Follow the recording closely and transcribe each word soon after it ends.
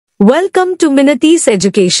Welcome to MINATI'S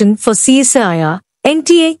education for CSIR,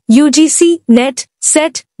 NTA, UGC, NET,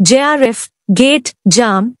 SET, JRF, GATE,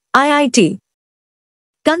 JAM, IIT.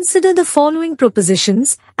 Consider the following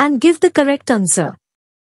propositions and give the correct answer.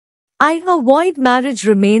 I. A void marriage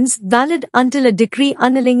remains valid until a decree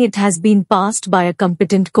annulling it has been passed by a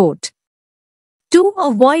competent court. 2.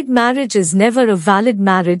 A void marriage is never a valid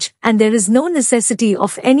marriage and there is no necessity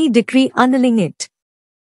of any decree annulling it.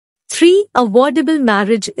 3. A voidable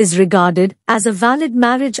marriage is regarded as a valid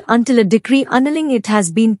marriage until a decree annulling it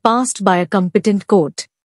has been passed by a competent court.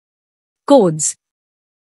 Codes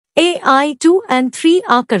A. I 2 and 3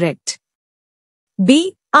 are correct.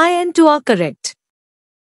 B. I and 2 are correct.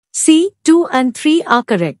 C. 2 and 3 are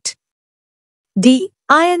correct. D.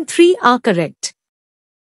 I and 3 are correct.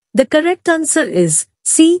 The correct answer is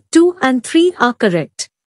C. 2 and 3 are correct.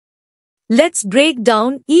 Let's break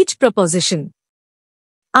down each proposition.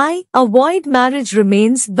 I. A void marriage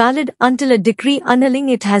remains valid until a decree annulling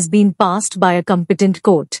it has been passed by a competent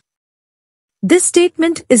court. This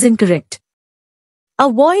statement is incorrect. A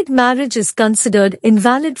void marriage is considered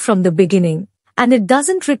invalid from the beginning, and it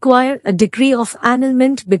doesn't require a decree of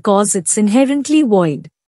annulment because it's inherently void.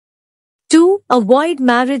 2. A void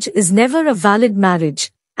marriage is never a valid marriage,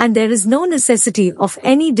 and there is no necessity of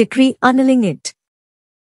any decree annulling it.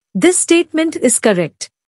 This statement is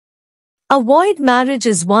correct. A void marriage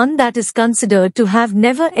is one that is considered to have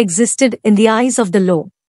never existed in the eyes of the law.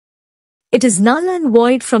 It is null and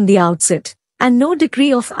void from the outset, and no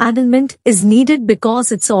decree of annulment is needed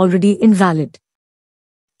because it's already invalid.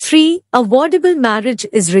 3. A voidable marriage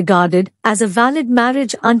is regarded as a valid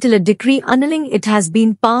marriage until a decree annulling it has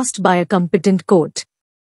been passed by a competent court.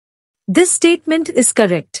 This statement is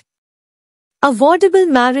correct. A voidable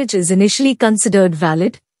marriage is initially considered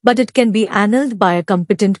valid, but it can be annulled by a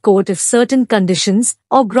competent court if certain conditions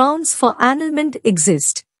or grounds for annulment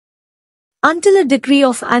exist. Until a decree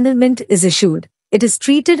of annulment is issued, it is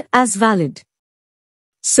treated as valid.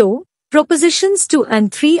 So, propositions 2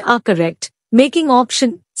 and 3 are correct, making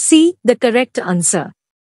option C the correct answer.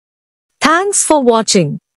 Thanks for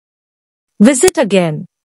watching. Visit again.